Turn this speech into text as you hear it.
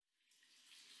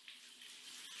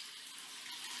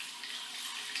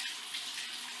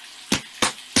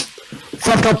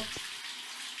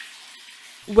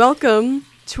Welcome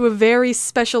to a very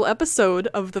special episode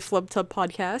of the Flubtub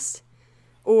podcast,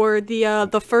 or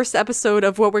the first episode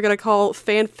of what we're gonna call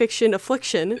Fanfiction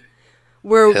Affliction,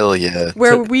 where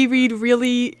we read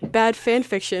really bad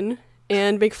fanfiction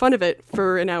and make fun of it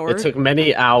for an hour. It took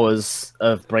many hours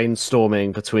of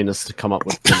brainstorming between us to come up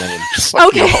with the name.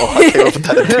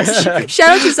 Okay. Shout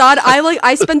out to Zod.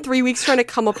 I spent 3 weeks trying to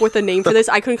come up with a name for this.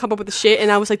 I couldn't come up with the shit, and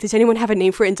I was like, does anyone have a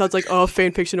name for it? And Zod's like, oh,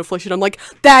 Fanfiction Affliction. I'm like,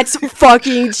 that's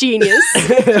fucking genius.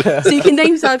 So you can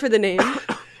thank Zod for the name.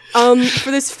 For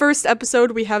this first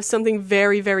episode, we have something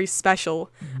very, very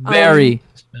special. Very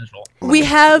special. We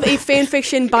have a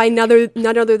fanfiction by none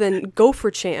other than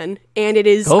Gopher-chan, and it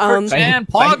is Gopher-chan,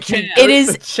 Pog-chan. It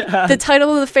is the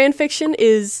title of the fanfiction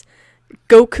is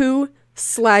Goku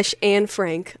 / Anne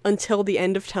Frank Until the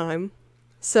End of Time.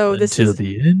 So this is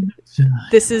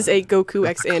a Goku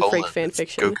x Anne Frank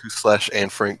fanfiction. Goku / Anne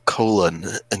Frank :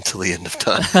 Until the End of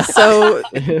Time. So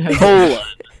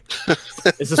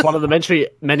Is this one of the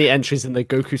many entries in the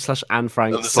Goku / Anne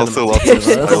Frank? And there's also lots of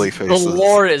smiley faces. The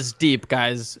lore is deep,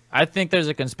 guys. I think there's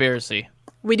a conspiracy.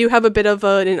 We do have a bit of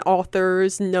an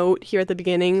author's note here at the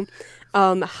beginning.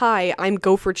 Hi, I'm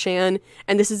Gopher-chan,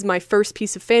 and this is my first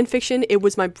piece of fanfiction. It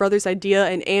was my brother's idea,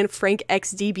 an Anne Frank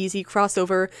x DBZ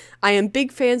crossover. I am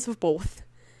big fans of both.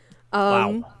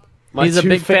 Wow. He's a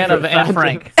big fan of Anne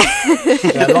Frank.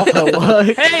 Yeah, I love her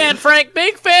work. Hey, Anne Frank,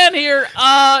 big fan here.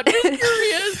 Just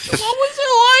curious, what was it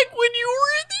like when you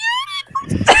were in the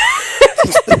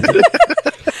attic?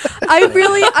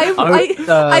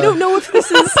 I don't know if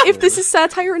this is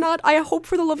satire or not. I hope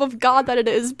for the love of God that it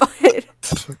is, but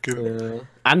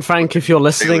Anne Frank, if you're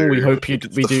listening, we hope we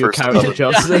do character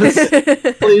justice.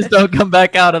 Please don't come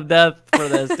back out of death for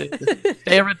this.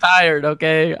 Stay retired,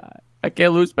 okay? I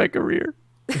can't lose my career.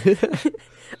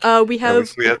 We have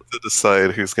to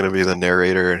decide who's going to be the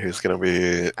narrator and who's going to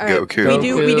be Goku.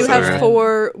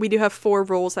 We do have four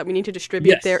roles that we need to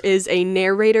distribute. Yes. There is a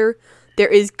narrator, there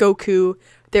is Goku,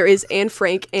 there is Anne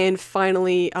Frank, and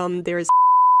finally there is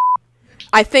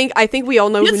I think we all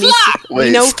know who needs to...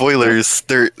 Wait, spoilers.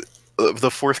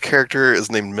 The fourth character is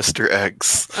named Mr.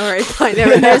 X. Alright, fine.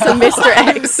 There's a Mr.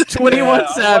 X. 21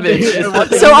 Savage.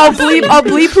 So I'll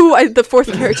bleep who the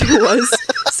fourth character was.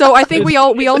 So I think we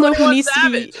all know who needs to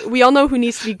be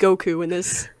Goku in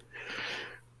this.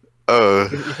 Oh.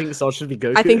 You think Zod should be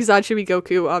Goku? I think Zod should be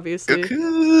Goku, obviously.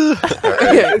 Goku.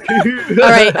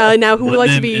 Alright, now who would like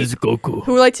to be Goku?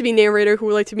 Who would like to be narrator, who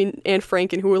would like to be Anne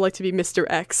Frank, and who would like to be Mr.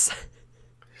 X?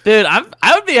 Dude, I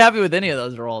would be happy with any of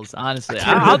those roles, honestly.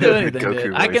 I'll do anything,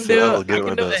 dude. I can do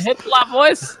the Hitler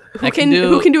voice. Who can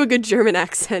do a good German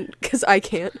accent? Because I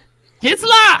can't.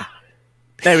 Hitler!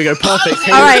 There we go, perfect.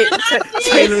 Alright.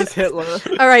 Taylor's Hitler.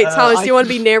 Alright, Thomas, do you want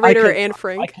to be narrator or Anne I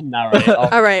Frank? can narrate.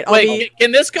 Alright, Wait,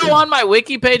 can this go on my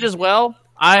wiki page as well?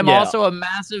 I am also a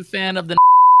massive fan of the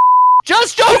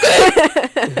Just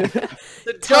joking!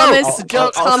 Thomas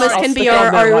can be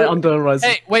our...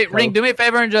 Hey, wait, Ring, do me a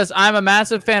favor and I'm a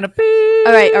massive fan of...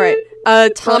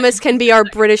 Alright. Thomas can be our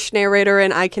British narrator,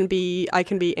 and I can be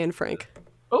Anne Frank.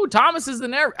 Oh, Thomas is the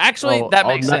narrator. Actually, that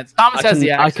makes sense. Thomas has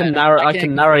the accent. I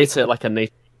can narrate it like a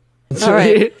native.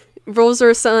 Alright. Roles are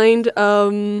assigned.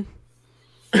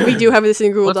 We do have this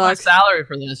in Google Docs. What's my salary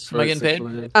for this? Am I getting paid?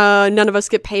 None of us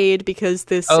get paid because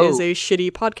this is a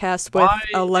shitty podcast with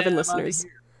 11 listeners.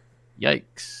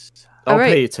 Yikes. I'll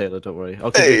pay you, Taylor, don't worry.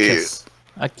 I'll give you a kiss.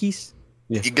 A kiss?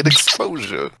 Yeah. You get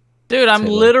exposure. Dude, I'm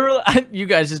literally... You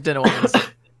guys just didn't want to listen.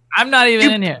 I'm not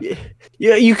even in here.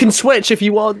 Yeah, you can switch if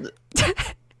you want.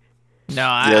 No,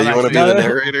 you want to be the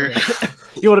narrator?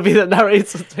 You want to be the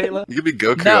narrator, Taylor? You can be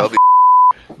Goku, No. I'll be...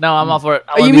 No, I'm all for it.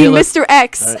 Oh, you mean Mr.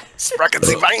 X?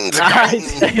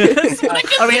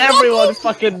 I mean, everyone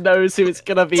fucking knows who it's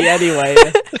gonna be anyway.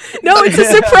 No, it's a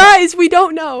surprise. We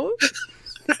don't know.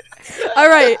 All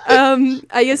right.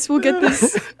 I guess we'll get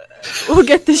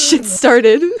this shit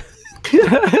started.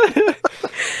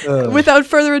 Without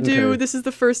further ado, this is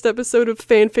the first episode of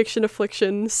Fanfiction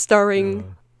Affliction,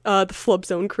 starring the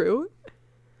Flubzone crew.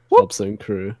 Flubzone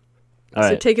crew. All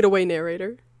right. So take it away,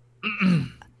 narrator.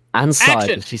 Anne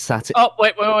sighed. She sat it. Oh,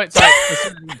 wait. Sorry.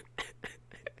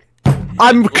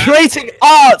 I'm creating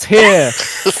art here.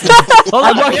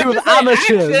 I'm working with amateurs.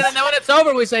 Action, and then when it's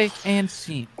over, we say and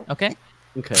scene. Okay.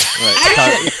 Okay.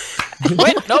 Right.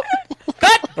 Wait. Nope.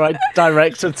 Cut. Right.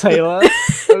 Director Taylor.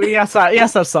 He has to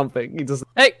have something. He doesn't.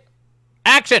 Hey.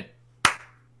 Action.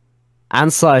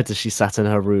 Anne sighed as she sat in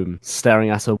her room, staring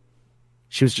at her.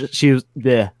 She was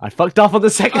there. I fucked up on the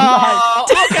second line.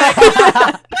 Okay.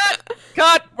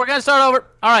 Cut. We're gonna start over.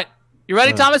 All right. You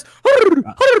ready, Thomas?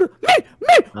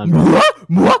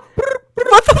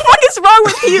 What the fuck is wrong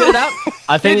with Get you? it out.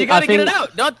 I Dude, think you gotta I think get it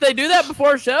out. Don't they do that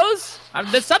before shows?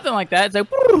 There's something like that. It's like.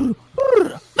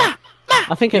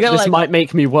 I think You this gotta, like- might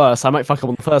make me worse. I might fuck up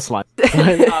on the first line.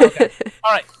 Oh, okay.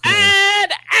 All right,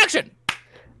 and action.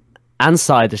 Anne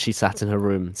sighed as she sat in her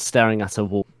room, staring at her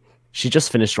wall. She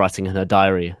just finished writing in her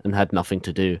diary and had nothing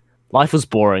to do. Life was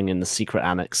boring in the secret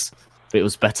annex, but it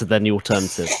was better than the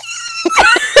alternative.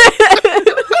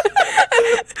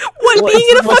 What, Well, being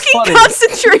in a what's fucking funny?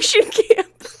 concentration camp?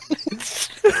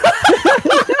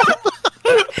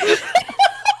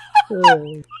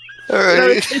 All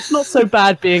right. It's not so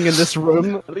bad being in this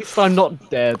room. At least I'm not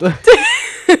dead.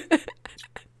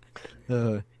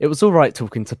 It was alright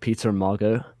talking to Peter and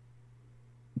Margot.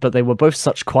 But they were both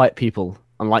such quiet people,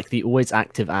 unlike the always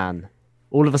active Anne.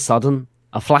 All of a sudden,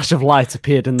 a flash of light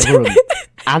appeared in the room.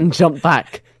 Anne jumped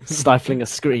back, stifling a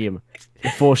scream.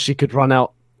 Before she could run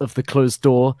out of the closed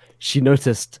door, she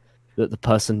noticed that the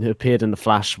person who appeared in the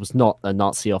flash was not a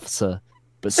Nazi officer,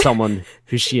 but someone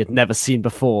who she had never seen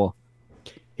before.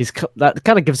 That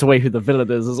kind of gives away who the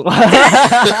villain is as well.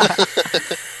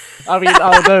 I mean,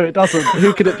 oh no, it doesn't.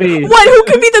 Who could it be? What? Who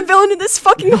could be the villain in this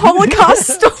fucking Holocaust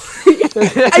story?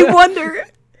 I wonder.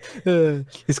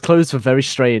 His clothes were very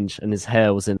strange, and his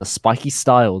hair was in a spiky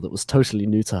style that was totally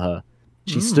new to her.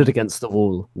 She stood against the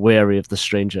wall, wary of the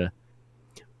stranger.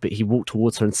 But he walked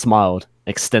towards her and smiled,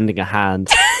 extending a hand.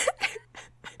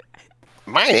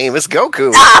 My name is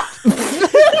Goku.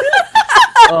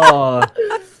 Oh,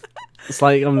 it's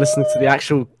like I'm listening to the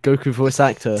actual Goku voice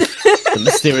actor. The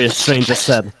mysterious stranger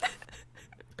said.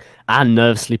 Anne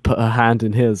nervously put her hand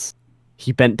in his.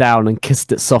 He bent down and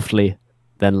kissed it softly,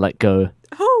 then let go.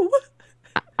 Oh.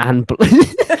 Anne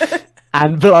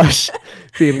blushed,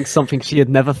 feeling something she had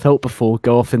never felt before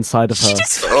go off inside of her.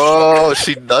 Oh,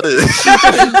 she nutted.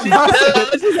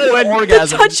 When The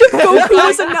orgasm. touch of Goku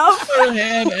was enough. Her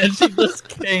hand and she just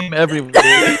came everywhere.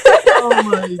 Oh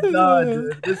my god,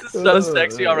 dude. This is so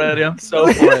sexy already. I'm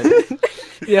so for it.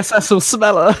 Yes, I saw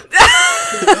smell her.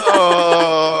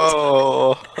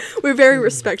 Oh. We're very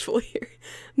respectful here.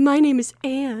 My name is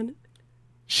Anne.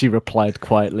 She replied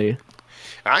quietly.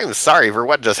 I'm sorry for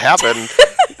what just happened,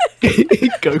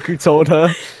 Goku told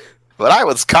her. but I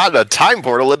was caught in a time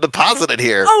portal and deposited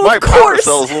here. Oh, My of power course.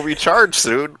 cells will be charged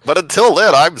soon, but until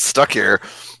then, I'm stuck here.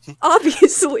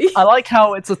 Obviously. I like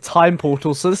how it's a time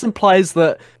portal, so this implies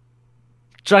that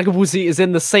Dragon Ball Z is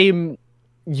in the same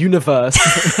universe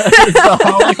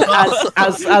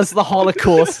as the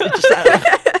Holocaust.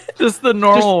 Just the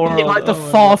normal In world. like the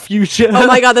far future. Oh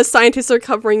my god, the scientists are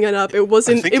covering it up. It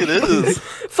wasn't. I think it is.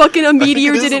 Fucking a I think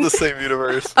meteor it is in didn't. the same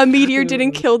universe. A meteor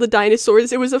didn't kill the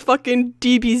dinosaurs. It was a fucking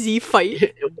DBZ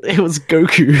fight. It was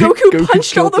Goku. Goku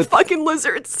punched all killed the fucking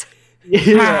lizards.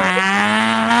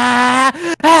 Yeah.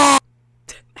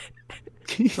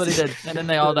 That's what he did. And then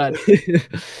they all died.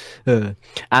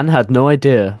 Anne had no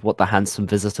idea what the handsome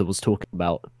visitor was talking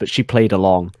about, but she played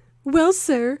along. Well,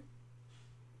 sir,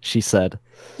 She said.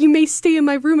 you may stay in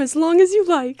my room as long as you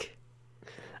like.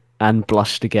 Anne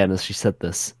blushed again as she said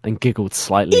this, and giggled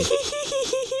slightly.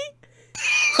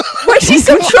 Why is she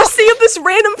so trusting of this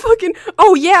random fucking?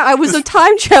 Oh yeah, I was a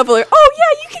time traveler. Oh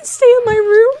yeah, you can stay in my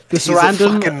room. This He's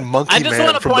random. a fucking monkey I just man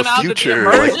want to from point the out future.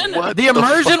 that the Like, immersion, what the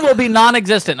immersion will be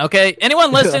non-existent. Okay,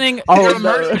 anyone listening? Oh, your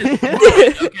no. immersion is ruined,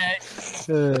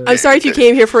 okay. I'm sorry if you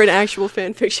came here for an actual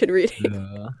fan fiction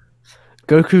reading.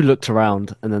 Goku looked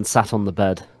around and then sat on the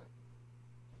bed.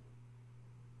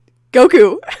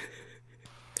 Goku.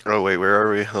 Oh wait, where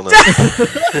are we? Hold on.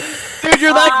 Dude,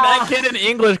 you're like that kid in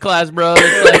English class, bro.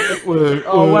 It's like,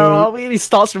 Oh, where are we? And he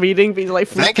starts reading, but he's like,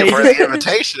 Thank you for the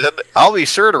invitation. I'll be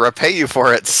sure to repay you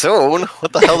for it soon.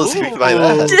 What the hell does he mean by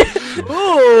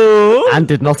that? Anne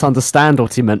did not understand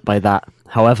what he meant by that.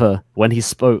 However, when he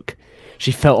spoke,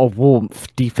 she felt a warmth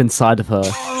deep inside of her.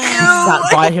 She sat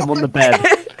by him on the bed,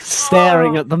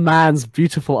 staring at the man's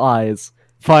beautiful eyes.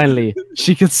 Finally,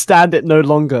 she could stand it no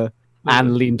longer.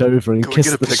 Anne leaned over and Can we kissed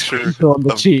get a the picture stranger on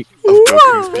the of- cheek, Of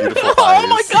Goku's beautiful eyes. oh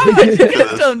my god,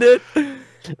 Phantom, dude. and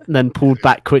then pulled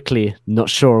back quickly, not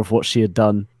sure of what she had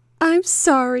done. I'm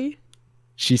sorry.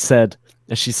 She said,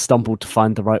 as she stumbled to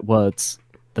find the right words.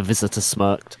 The visitor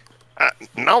smirked.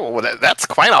 No, that's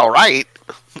quite all right.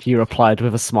 He replied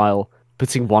with a smile,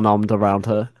 putting one arm around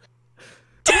her.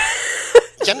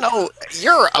 You know,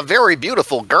 you're a very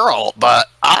beautiful girl, but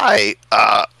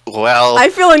well... I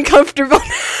feel uncomfortable.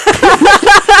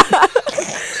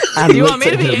 And Do you want looked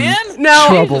me to at be him, in? No.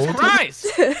 troubled. Jesus Christ.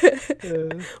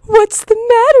 What's the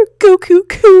matter,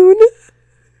 Goku-kun?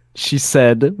 She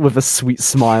said with a sweet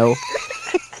smile.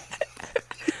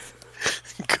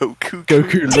 Goku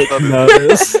Goku looked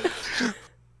nervous.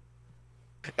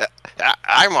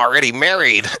 I'm already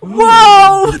married.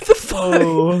 Whoa! What the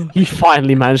fuck? He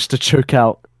finally managed to choke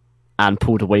out and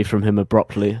pulled away from him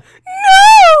abruptly. No!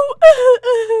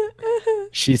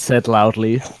 She said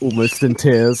loudly, almost in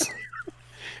tears.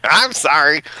 I'm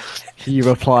sorry. He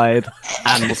replied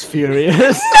and was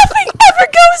furious. Nothing ever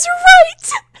goes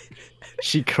right!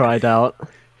 She cried out.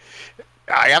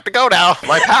 I have to go now.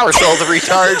 My power cells are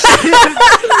recharged.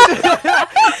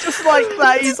 Just like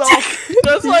that, he's off.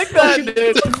 Just like that,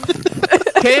 dude.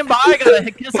 Came by, got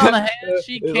a kiss on the hand.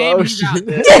 She came. Oh, He's out.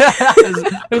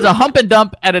 It was a hump and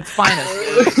dump at its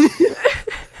finest.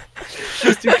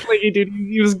 She's too clingy, dude.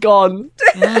 He was gone.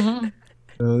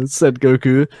 Said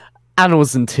Goku. Anna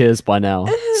was in tears by now,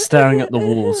 staring at the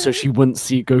wall so she wouldn't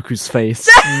see Goku's face.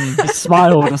 He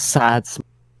smiled a sad smile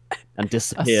and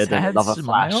disappeared in another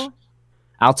flash.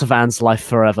 Out of Anne's life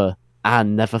forever.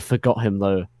 Anne never forgot him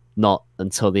though, not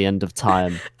until the end of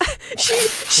time.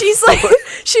 She's like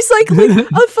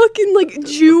a fucking like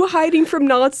Jew hiding from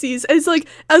Nazis as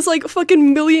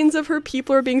fucking millions of her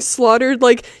people are being slaughtered.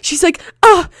 Like she's like,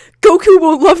 Goku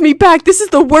won't love me back. This is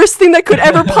the worst thing that could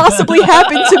ever possibly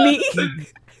happen to me.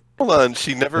 Hold on,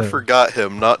 she never forgot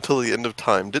him, not till the end of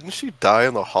time. Didn't she die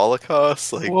in the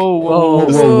Holocaust? Like, Whoa.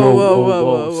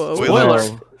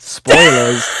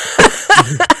 Spoilers.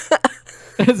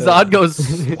 Zod goes.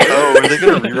 oh, are they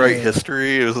gonna rewrite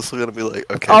history? Or is this gonna be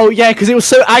like, okay? Oh yeah, because it was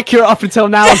so accurate up until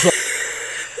now.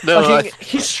 no, Fucking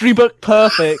history book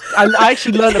perfect. I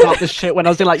actually learned about this shit when I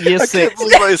was in like year I 6. can't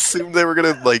believe I assumed they were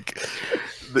gonna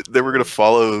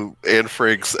follow Anne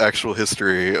Frank's actual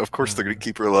history. Of course they're gonna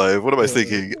keep her alive. What am I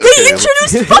thinking? They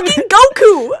introduced fucking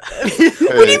Goku!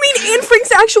 What do you mean Anne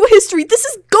Frank's actual history? This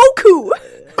is Goku!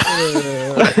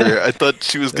 I thought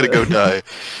she was gonna go die.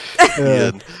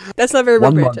 That's not very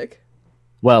romantic.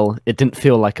 Well, it didn't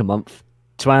feel like a month.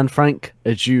 To Anne Frank,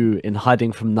 a Jew in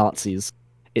hiding from Nazis,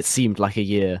 it seemed like a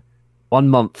year. 1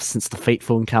 month since the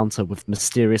fateful encounter with the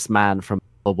mysterious man from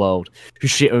the world, who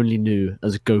she only knew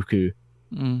as Goku.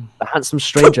 The handsome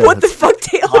stranger. What the fuck,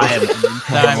 Taylor?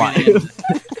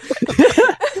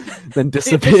 Then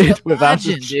disappeared without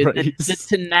a dude, trace.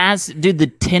 Dude, the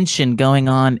tension going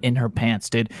on in her pants,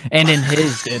 dude, and in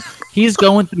his, dude. He's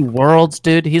going through worlds,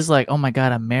 dude. He's like, oh my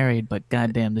god, I'm married, but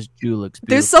goddamn, this Jew looks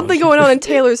beautiful. There's something going on in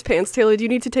Taylor's pants, Taylor. Do you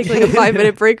need to take like a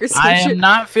 5-minute break or something? I am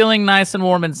not feeling nice and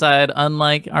warm inside,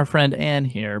 unlike our friend Anne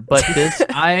here. But this,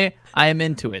 I am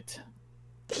into it.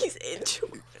 He's into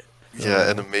it. Yeah,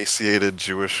 an emaciated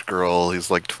Jewish girl.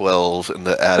 He's like 12 in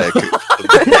the attic.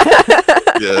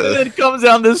 It comes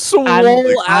down this swole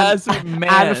ass man.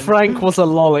 Anne Frank was a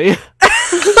lolly.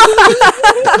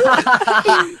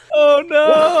 Oh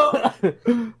no!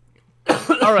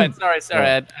 All right, sorry.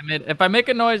 I mean, if I make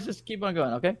a noise, just keep on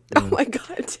going, okay? Oh my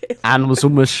god, Taylor. Anne was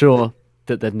almost sure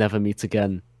that they'd never meet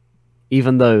again,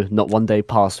 even though not one day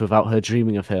passed without her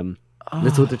dreaming of him.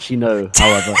 Little did she know,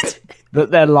 however,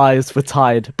 that their lives were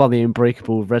tied by the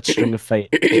unbreakable red string of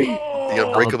fate. The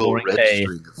unbreakable red day.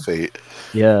 string of fate.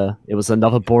 Yeah, it was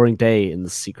another boring day in the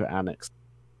secret annex.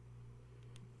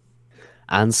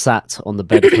 Anne sat on the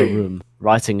bed of her room,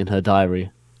 writing in her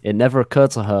diary. It never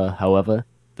occurred to her, however,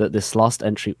 that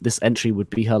this entry would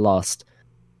be her last.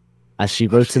 As she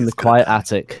wrote in the quiet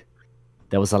attic,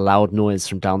 there was a loud noise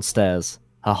from downstairs.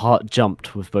 Her heart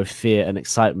jumped with both fear and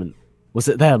excitement. Was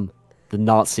it them? The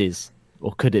Nazis?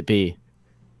 Or could it be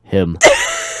him?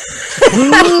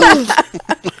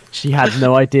 She had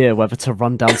no idea whether to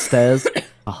run downstairs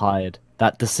or hide.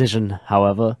 That decision,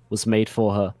 however, was made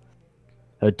for her.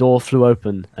 Her door flew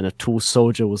open, and a tall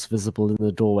soldier was visible in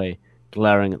the doorway,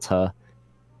 glaring at her.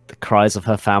 The cries of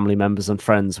her family members and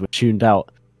friends were tuned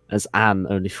out, as Anne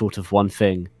only thought of one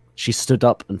thing. She stood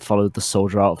up and followed the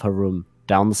soldier out of her room,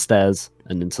 down the stairs,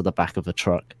 and into the back of a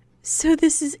truck. So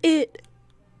this is it.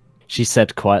 She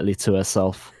said quietly to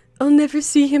herself. I'll never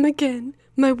see him again.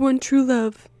 My one true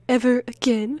love. Ever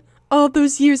again. All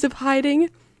those years of hiding,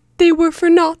 they were for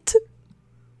naught.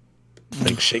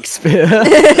 Like Shakespeare.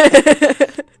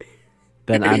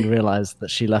 Then Anne realized that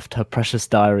she left her precious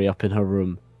diary up in her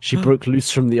room. She broke loose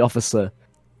from the officer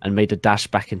and made a dash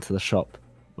back into the shop.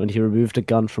 When he removed a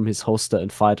gun from his holster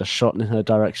and fired a shot in her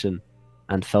direction,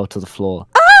 Anne fell to the floor.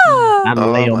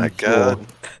 Anne lay on the floor,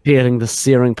 feeling the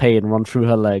searing pain run through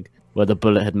her leg where the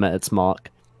bullet had met its mark.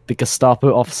 The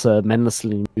Gestapo officer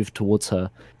menacingly moved towards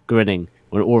her, grinning,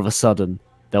 when all of a sudden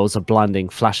there was a blinding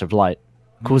flash of light,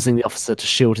 causing the officer to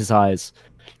shield his eyes.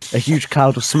 A huge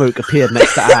cloud of smoke appeared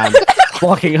next to Anne,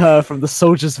 blocking her from the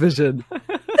soldier's vision.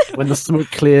 When the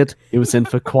smoke cleared, it was in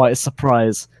for quite a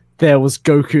surprise. There was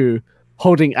Goku,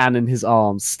 holding Anne in his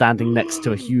arms, standing next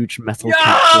to a huge metal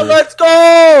capsule. Let's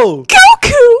go!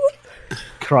 Goku!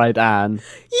 Cried Anne.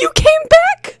 You came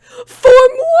back?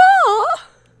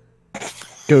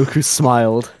 Goku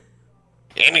smiled.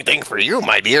 Anything for you,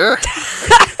 my dear.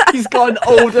 He's got an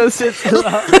older sister.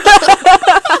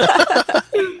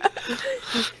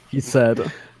 He said,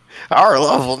 Our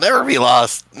love will never be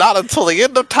lost. Not until the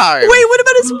end of time. Wait, what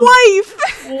about his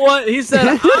wife? What? He said,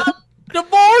 I'm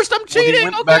divorced, I'm Well, cheating, he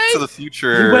went okay? back to the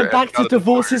future. he went back and got to a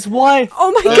divorce his wife.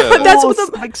 Oh my god, that's what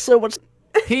the... Like so much.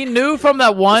 He knew from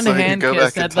that one So he could hand go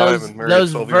kiss back in that time and marry a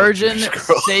those 12-year-old virgin Jewish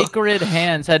girl. sacred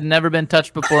hands had never been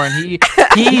touched before, and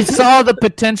he saw the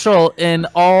potential in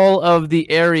all of the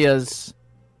areas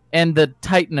and the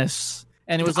tightness,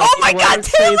 and it was like, Oh my god,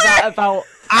 Say Taylor! that about.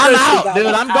 I'm Say out, that dude.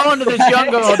 about I'm going to this young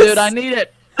girl, dude. I need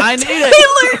it. I need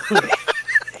it. Taylor!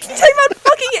 Talking about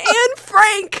fucking Anne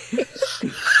Frank!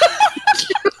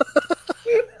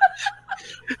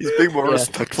 He's being more Yeah.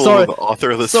 respectful Sorry. of the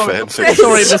author of this Sorry,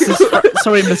 fanfic.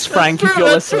 sorry, Miss Frank, if you're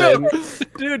listening.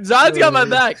 Dude, Zod's got my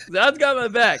back. Zod's got my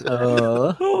back.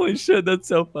 Uh, Holy shit, that's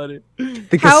so funny.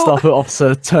 the How- Gestapo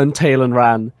officer turned tail and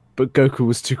ran, but Goku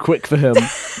was too quick for him.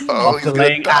 Oh, After he's gonna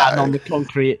laying Ann die. on the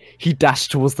concrete, he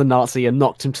dashed towards the Nazi and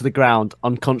knocked him to the ground,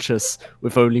 unconscious,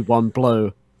 with only one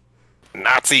blow.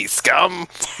 Nazi scum.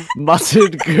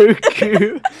 Muttered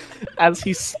Goku as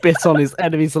he spit on his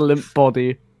enemy's limp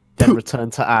body, then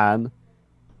returned to Anne.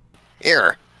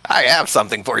 Here, I have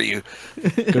something for you.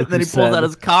 Goku Then he pulls said, out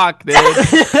his cock, dude.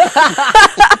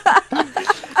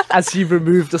 as he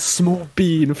removed a small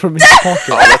bean from his Oh,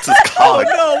 pocket. that's his cock.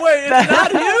 No, wait, it's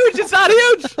not huge. It's not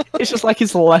huge. It's just like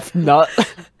his left nut.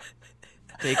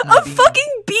 Take A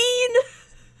fucking bean!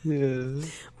 Yeah.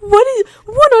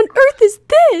 What on earth is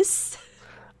this?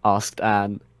 Asked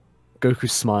Anne. Goku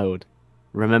smiled.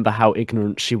 Remember how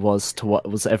ignorant she was to what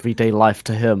was everyday life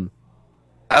to him,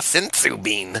 A sensu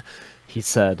bean. he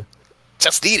said.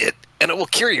 Just eat it, and it will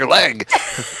cure your leg.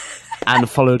 Anne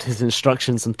followed his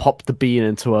instructions and popped the bean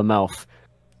into her mouth.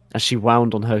 As she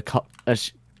wound on her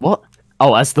what?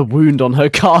 Oh, as the wound on her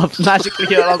calf magically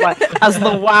healed. I was like, as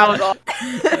the wound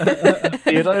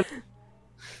on... You know?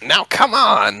 Now come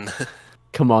on.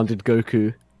 Commanded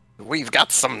Goku. We've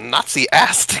got some Nazi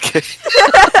ass to kick.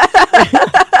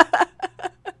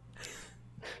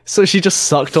 So she just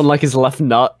sucked on like his left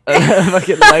nut and her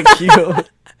fucking leg healed.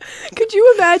 Could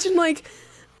you imagine, like,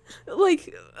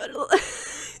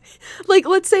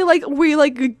 let's say, like, we,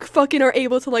 like, fucking are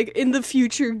able to, like, in the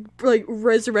future, like,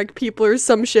 resurrect people or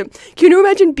some shit. Can you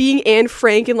imagine being Anne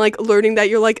Frank and, like, learning that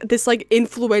you're, like, this, like,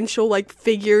 influential, like,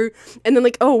 figure, and then,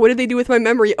 like, oh, what did they do with my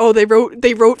memory? Oh, they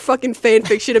wrote fucking fan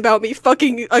fiction about me,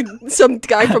 fucking, some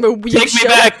guy from a weird Take show.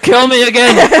 me back. Kill me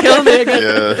again. Kill me again.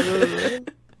 Yeah.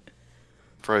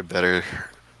 Probably better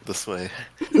this way.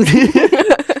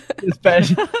 It's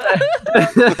better.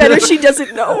 Better she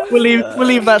doesn't know. We'll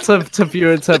leave that to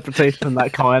viewer interpretation in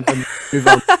that comment and move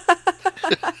on.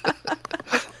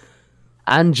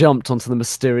 Anne jumped onto the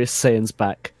mysterious Saiyan's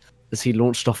back as he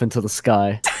launched off into the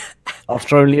sky.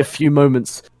 After only a few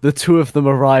moments, the two of them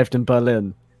arrived in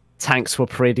Berlin. Tanks were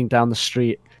parading down the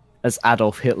street as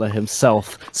Adolf Hitler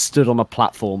himself stood on a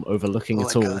platform overlooking Oh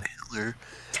it my all. God, Hitler.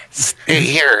 Stay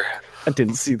here. I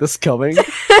didn't see this coming.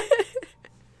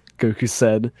 Goku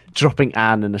said, dropping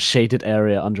Anne in a shaded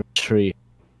area under a tree.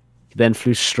 He then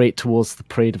flew straight towards the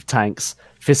parade of tanks,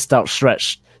 fist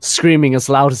outstretched, screaming as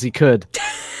loud as he could.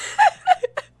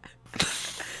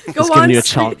 Go Just on, giving you a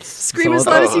chance. scream as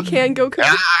loud as you can, Goku.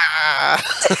 Ah!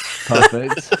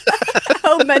 Perfect.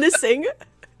 How menacing.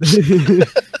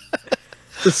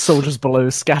 The soldiers below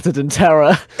scattered in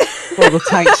terror, while the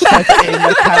tanks tried to aim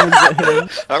their cannons at him.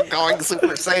 I'm going Super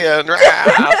Saiyan.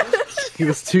 Ah! He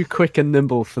was too quick and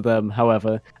nimble for them,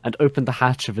 however, and opened the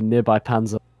hatch of a nearby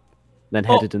panzer, then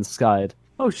headed inside.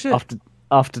 Oh shit.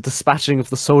 After dispatching of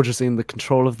the soldiers in the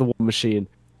control of the war machine,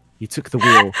 he took the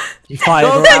wheel. He fired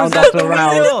Oh, round that's after the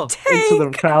round wheel! into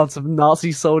the crowds of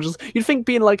Nazi soldiers. You'd think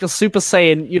being like a Super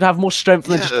Saiyan, you'd have more strength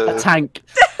than just a Yeah. tank.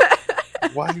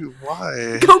 Why?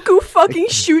 Why? Goku fucking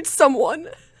shoots someone.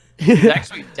 He's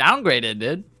actually downgraded,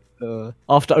 dude.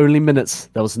 After only minutes,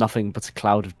 there was nothing but a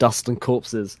cloud of dust and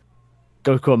corpses.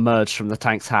 Goku emerged from the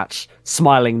tank's hatch,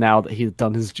 smiling now that he had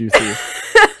done his duty.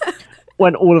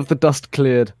 When all of the dust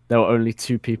cleared, there were only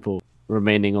two people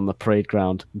remaining on the parade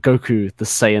ground. Goku, the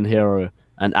Saiyan hero,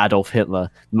 and Adolf Hitler,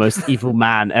 the most evil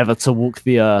man ever to walk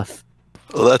the earth.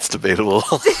 Well, that's debatable.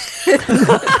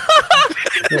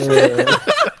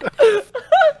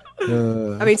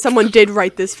 I mean, someone did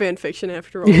write this fan fiction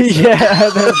after all. Yeah,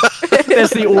 there's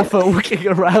the author walking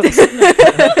around.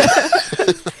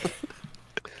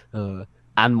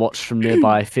 Anne watched from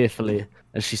nearby fearfully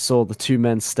as she saw the two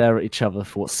men stare at each other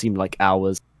for what seemed like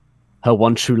hours. Her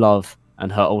one true love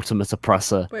and her ultimate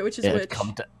oppressor. Wait, which is It which? had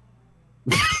come,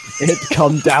 it had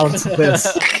come down to this.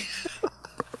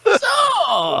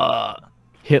 Oh,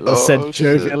 Hitler Oh, said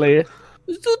shit. jovially.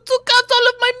 you took out all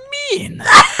of my mean.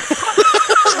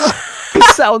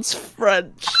 It sounds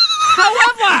French.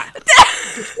 However,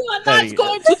 you are There not you go.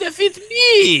 going to defeat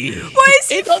me. Why is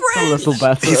he It's a A French? little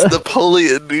better. He's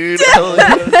Napoleon, dude. Hell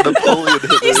yeah. Napoleon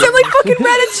Hitler. You sound like fucking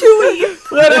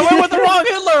Ratatouille. Wait, I went with the wrong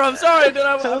Hitler. I'm sorry.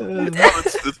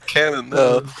 It's canon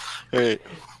now. Alright.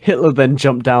 Hitler then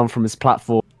jumped down from his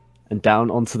platform and down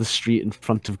onto the street in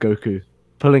front of Goku,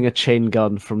 pulling a chain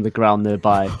gun from the ground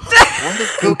nearby. Why does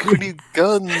Goku need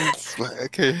guns?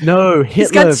 Okay. No, He's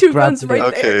Hitler got two grabbed guns it.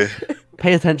 right there. Okay.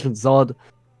 Pay attention, Zod.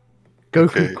 Goku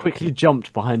Okay. quickly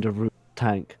jumped behind a roof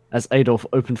tank. As Adolf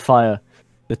opened fire,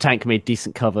 the tank made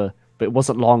decent cover, but it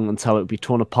wasn't long until it would be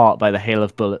torn apart by the hail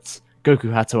of bullets.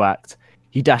 Goku had to act.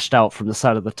 He dashed out from the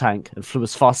side of the tank and flew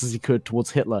as fast as he could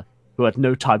towards Hitler, who had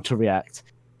no time to react.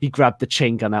 He grabbed the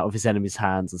chain gun out of his enemy's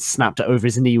hands and snapped it over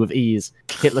his knee with ease.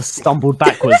 Hitler stumbled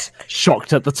backwards,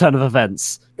 shocked at the turn of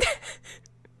events.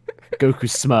 Goku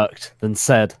smirked, then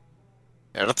said,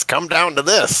 And it's come down to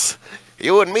this.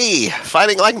 You and me,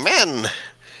 fighting like men.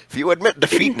 If you admit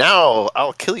defeat now,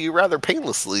 I'll kill you rather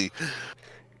painlessly.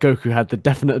 Goku had the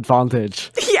definite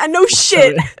advantage. Yeah, no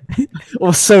shit.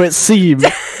 Or so it seemed.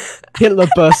 Hitler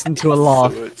burst into a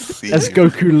laugh as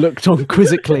Goku looked on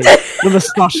quizzically. The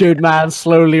mustachioed man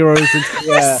slowly rose into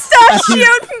the air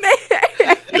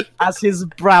Mustachioed man. as his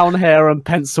brown hair and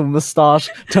pencil moustache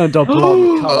turned a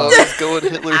blonde color, let's go with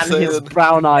Hitler and his saying.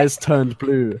 brown eyes turned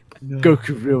blue.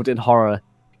 Goku reeled in horror.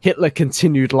 Hitler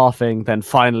continued laughing, then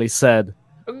finally said,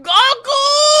 Goku!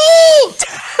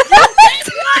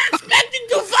 You were expecting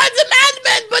to find a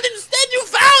madman, but instead you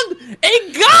found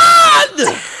a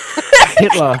god!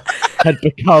 Hitler had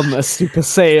become a Super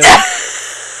Saiyan.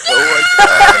 Oh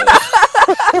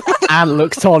my god. And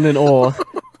looked on in awe,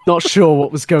 not sure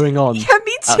what was going on. Yeah,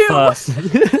 me At too. first,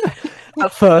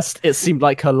 at first, it seemed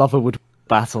like her lover would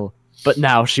battle, but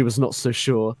now she was not so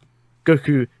sure.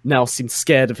 Goku now seemed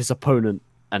scared of his opponent,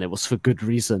 and it was for good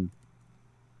reason.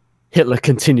 Hitler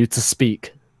continued to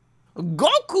speak.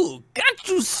 Goku, can't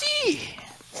you see?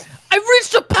 I've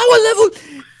reached a power level 10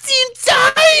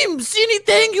 times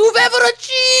anything you've ever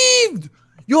achieved!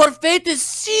 Your fate is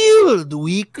sealed,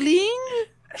 weakling!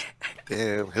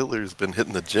 Damn, Hitler's been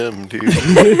hitting the gym, dude.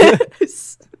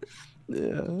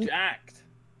 Jacked.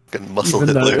 Fucking muscle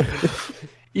Even Hitler. though,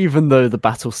 even though the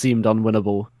battle seemed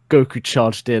unwinnable, Goku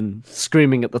charged in,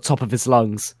 screaming at the top of his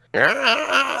lungs.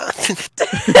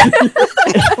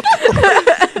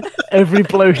 Every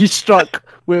blow he struck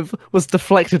with was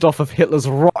deflected off of Hitler's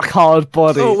rock-hard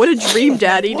body. Oh, what a dream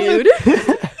daddy, dude.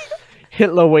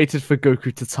 Hitler waited for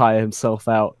Goku to tire himself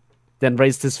out, then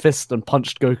raised his fist and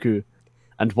punched Goku.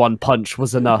 And one punch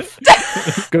was enough.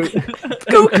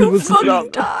 Goku was fucking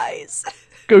knocked- dies.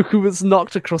 Goku was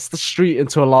knocked across the street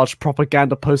into a large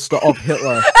propaganda poster of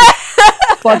Hitler.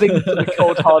 Thudding to the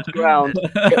cold hard ground,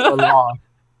 Hitler laughed,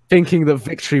 thinking that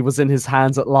victory was in his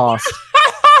hands at last.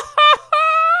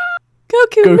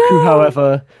 Goku, Goku, no.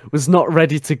 however, was not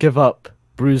ready to give up.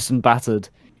 Bruised and battered,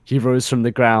 he rose from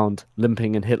the ground,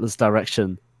 limping in Hitler's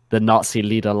direction. The Nazi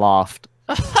leader laughed.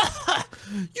 You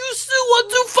still want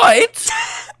to fight?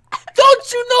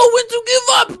 Don't you know when to give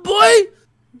up, boy?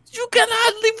 You can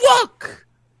hardly walk.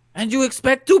 And you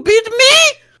expect to beat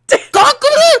me?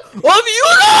 Conqueror of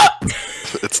Europe!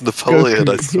 It's Napoleon,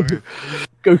 I Goku. swear.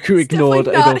 Goku ignored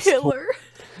Definitely not Adolf's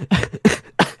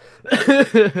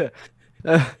Hitler.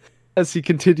 as he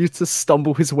continued to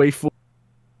stumble his way forward.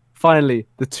 Finally,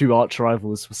 the two arch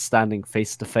rivals were standing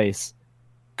face to face.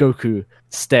 Goku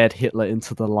stared Hitler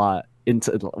into the eye.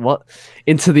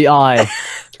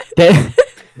 Then,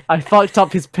 I fucked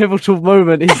up his pivotal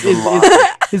moment.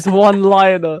 His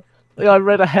one-liner. I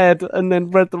read ahead and then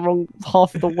read the wrong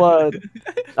half of the word.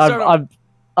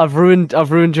 I've ruined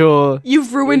your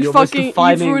You've ruined Your most fucking. You've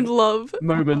defining- ruined love.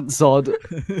 moment, Zod.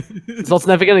 Zod's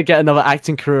never gonna get another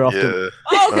acting career after.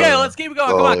 Yeah. Okay, Uh, let's keep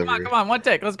going. Come on. One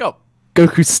take. Let's go.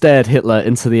 Goku stared Hitler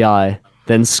into the eye,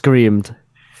 then screamed.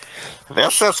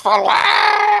 This is for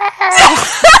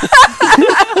life!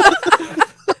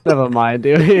 Never mind.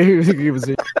 He was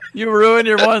You ruined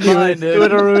your one line, dude. He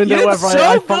would have ruined it You're whether so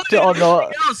I good fucked it at or not.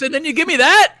 everything else, and then you give me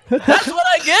that? That's what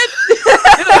I get?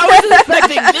 And I was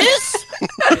expecting this?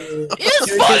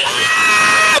 It's for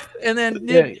life! And then...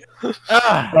 Yeah.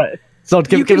 Right. Zod,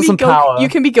 You give can us be some power. You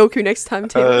can be Goku next time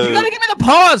too. You gotta give me the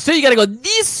pause, too. You gotta go,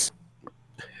 this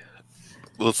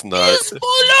Let's not. is for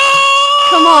love!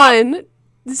 Come on,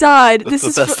 Zod. That's This the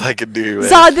is best for I can do, man.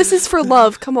 Zod. This is for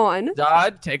love. Come on.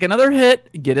 Dodd, take another hit,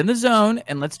 get in the zone,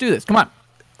 and let's do this. Come on.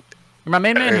 You're my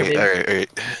main man here, baby.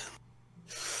 Alright.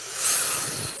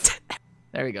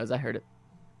 There he goes. I heard it.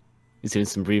 He's doing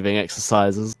some breathing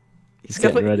exercises. He's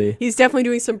getting ready. He's definitely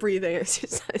doing some breathing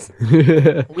exercise. We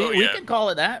can call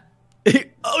it that.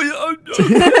 Oh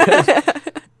yeah.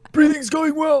 Breathing's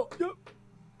going well.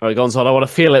 Alright, Gonzalo, I want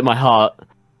to feel it in my heart.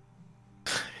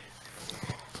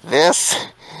 This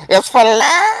is for life.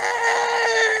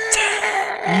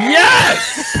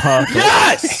 Yes! Perfect.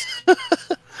 Yes!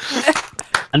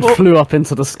 And flew up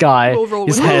into the sky, Roll.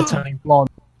 his hair turning blonde,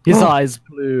 his eyes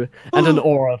blue, and an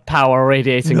aura of power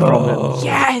radiating from him.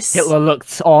 Yes! Hitler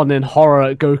looked on in horror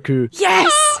at Goku.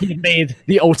 Yes! He had made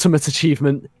the ultimate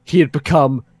achievement. He had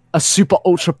become a super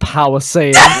ultra power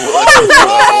Saiyan.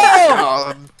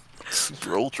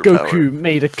 Super ultra Goku power.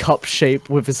 made a cup shape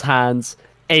with his hands,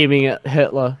 aiming at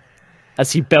Hitler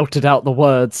as he belted out the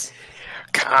words.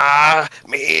 Ka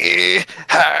me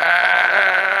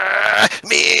ha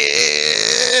me.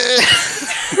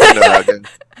 You know how good.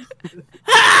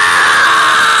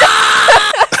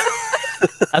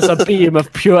 As a beam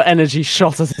of pure energy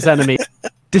shot at his enemy,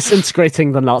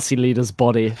 disintegrating the Nazi leader's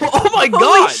body. Oh my Holy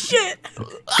god! shit!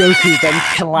 Goku then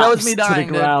collapsed me to dying,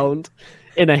 the Nick. ground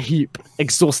in a heap,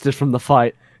 exhausted from the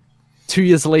fight. 2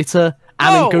 years later,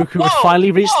 Ann and Goku had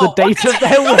finally reached the date of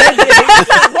their wedding.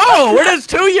 Whoa, we're just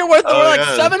 2 year worth. Oh, We're like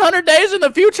yeah. 700 days in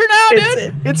the future now,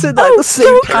 dude. It's in like the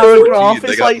same paragraph. They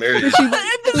It's got like married. literally,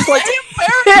 it's like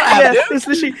Paragraph, dude. it's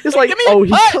literally it's like Give me oh a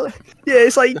he butt.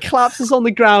 it's like he collapses on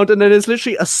the ground and then there's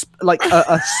literally a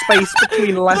space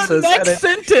between The letters. And next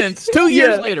sentence. 2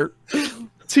 years Yeah. later.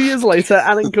 2 years later,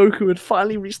 Ann and Goku had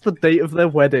finally reached the date of their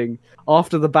wedding.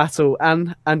 After the battle,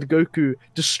 Ann and Goku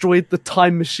destroyed the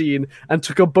time machine and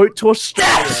took a boat to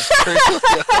Australia.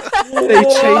 They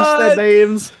changed their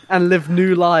names and lived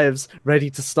new lives, ready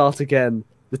to start again.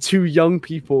 The two young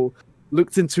people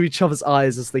looked into each other's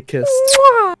eyes as they kissed,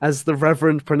 as the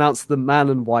Reverend pronounced them man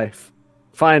and wife.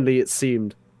 Finally, it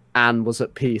seemed, Anne was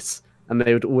at peace, and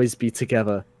they would always be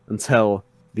together until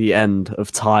the end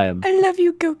of time. I love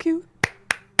you, Goku.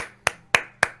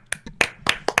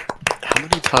 How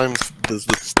many times does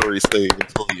this story say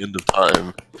until the end of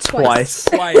time? Twice.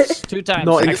 Twice. 2 times.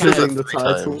 Not I think it's including the three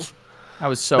title. times. I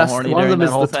was so That's, horny one of during them that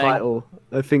is whole the thing. title.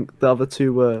 I think the other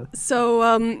two were. So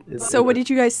what did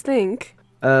you guys think?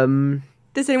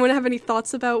 Does anyone have any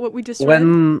thoughts about what we just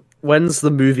read? When's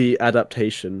the movie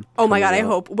adaptation? Oh my god, I coming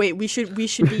out? hope. Wait, we should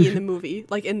be in the movie,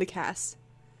 like in the cast.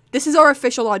 This is our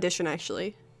official audition,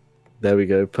 actually. There we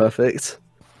go. Perfect.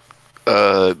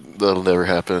 That'll never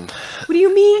happen. What do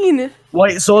you mean?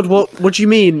 Wait, Zod, what do you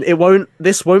mean?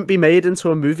 This won't be made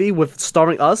into a movie with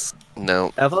starring us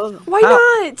No. ever? Why How?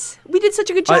 not? We did such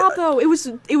a good job, though. It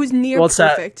was near What's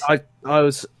perfect. that?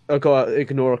 I gotta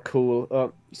ignore a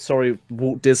call. Sorry,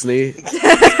 Walt Disney.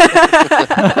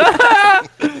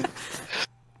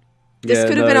 This Yeah,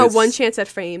 could have no, been our it's- one chance at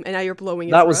fame, and now you're blowing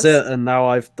it. That for was us. it, and now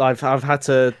I've had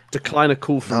to decline a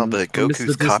call No, from. but from Mr.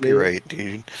 Goku's Disney. copyright,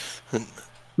 dude.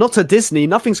 Not to Disney.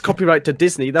 Nothing's copyright to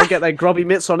Disney. They'll get their grubby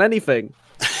mitts on anything.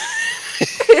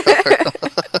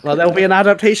 Well, there'll be an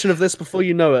adaptation of this before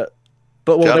you know it.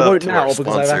 But Shout they out won't to now our because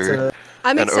I've had sponsor. to.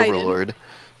 I'm And excited. Overlord.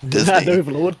 And Disney.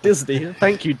 Overlord Disney.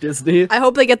 Thank you, Disney. I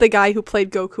hope they get the guy who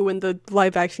played Goku in the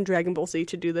live-action Dragon Ball Z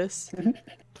to do this.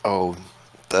 Oh,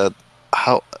 that...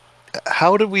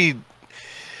 How did we...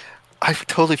 I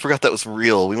totally forgot that was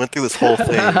real. We went through this whole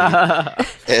thing,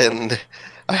 and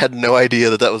I had no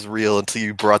idea that was real until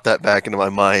you brought that back into my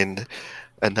mind.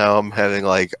 And now I'm having,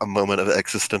 like, a moment of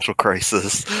existential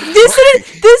crisis.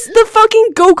 The fucking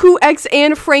Goku X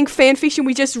and Frank fanfiction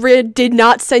we just read did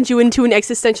not send you into an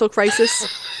existential crisis.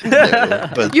 No,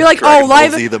 but You're like, Dragon oh, Ball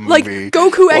live, Z, the like movie,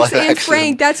 Goku X live and action.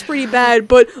 Frank, that's pretty bad,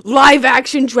 but live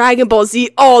action Dragon Ball Z,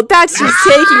 oh, that's just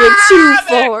taking it too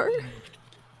far.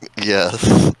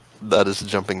 Yes, that is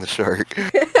jumping the shark.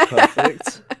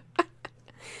 Perfect.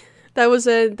 That was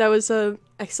a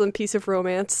excellent piece of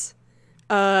romance.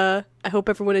 I hope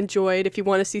everyone enjoyed. If you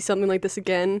want to see something like this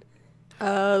again,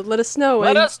 let us know. Let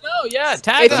and us know, yeah.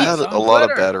 Tag If It you- us had on a lot of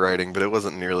Twitter. bad writing, but it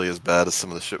wasn't nearly as bad as some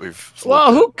of the shit we've.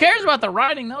 Well, who cares about the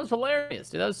writing? That was hilarious,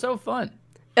 dude. That was so fun.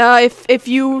 if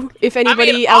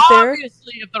anybody I mean, out there,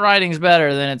 obviously, if the writing's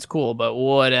better, then it's cool. But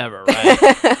whatever, right?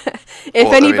 if Well,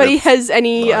 I mean, anybody it's has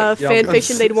any not- fan yeah.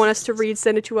 fiction they'd want us to read,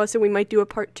 send it to us, and we might do a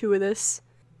part 2 of this.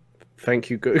 Thank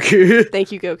you, Goku.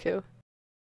 Thank you, Goku.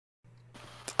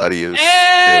 Adios.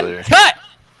 And Taylor. cut.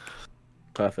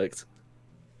 Perfect.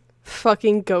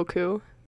 Fucking Goku.